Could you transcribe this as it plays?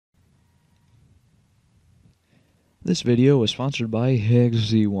This video was sponsored by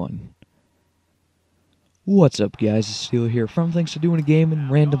XZ1. What's up, guys? It's Steeler here from Things to Do in a Game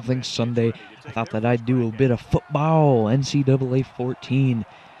and Random Things Sunday. I thought that I'd do a bit of football, NCAA 14.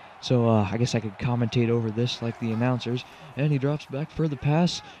 So I guess I could commentate over this like the announcers. And he drops back for the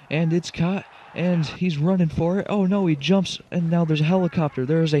pass, and it's caught, and he's running for it. Oh no, he jumps, and now there's a helicopter.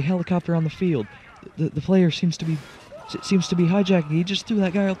 There is a helicopter on the field. The player seems to be hijacking. He just threw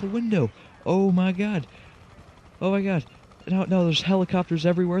that guy out the window. Oh my god. Oh my god. No, there's helicopters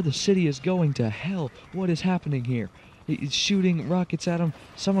everywhere. The city is going to hell. What is happening here? He's shooting rockets at him.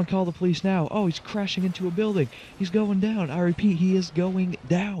 Someone call the police now. Oh, he's crashing into a building. He's going down. I repeat, he is going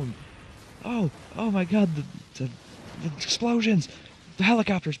down. Oh my god, the explosions. The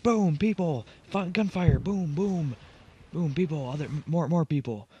helicopters, boom, people. Gunfire, boom, boom. Boom, people, more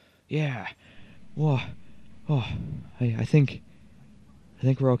people. Yeah. Whoa. Oh, I think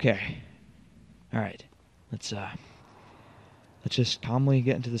we're okay. Alright. Let's just calmly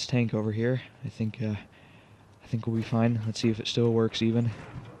get into this tank over here. I think we'll be fine. Let's see if it still works even.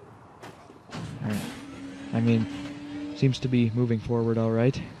 Alright. I mean, seems to be moving forward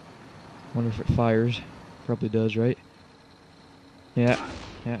alright. Wonder if it fires. Probably does, right? Yeah,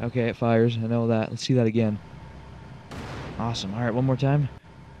 okay, it fires. I know that. Let's see that again. Awesome. Alright, one more time.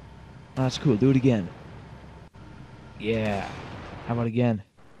 Oh, that's cool. Do it again. Yeah. How about again?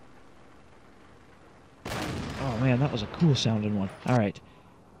 Oh man, that was a cool sounding one. Alright.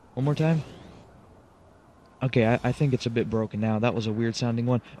 One more time. Okay, I think it's a bit broken now. That was a weird sounding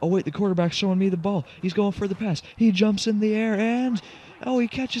one. Oh wait, the quarterback's showing me the ball. He's going for the pass. He jumps in the air and... oh, he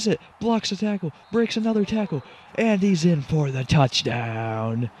catches it. Blocks a tackle. Breaks another tackle. And he's in for the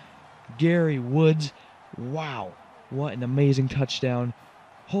touchdown. Gary Woods. Wow. What an amazing touchdown.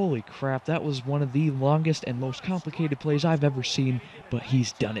 Holy crap, that was one of the longest and most complicated plays I've ever seen, but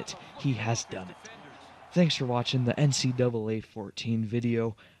he's done it. He has done it. Thanks for watching the NCAA 14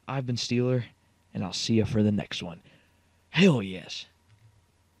 video. I've been Steeler, and I'll see you for the next one. Hell yes.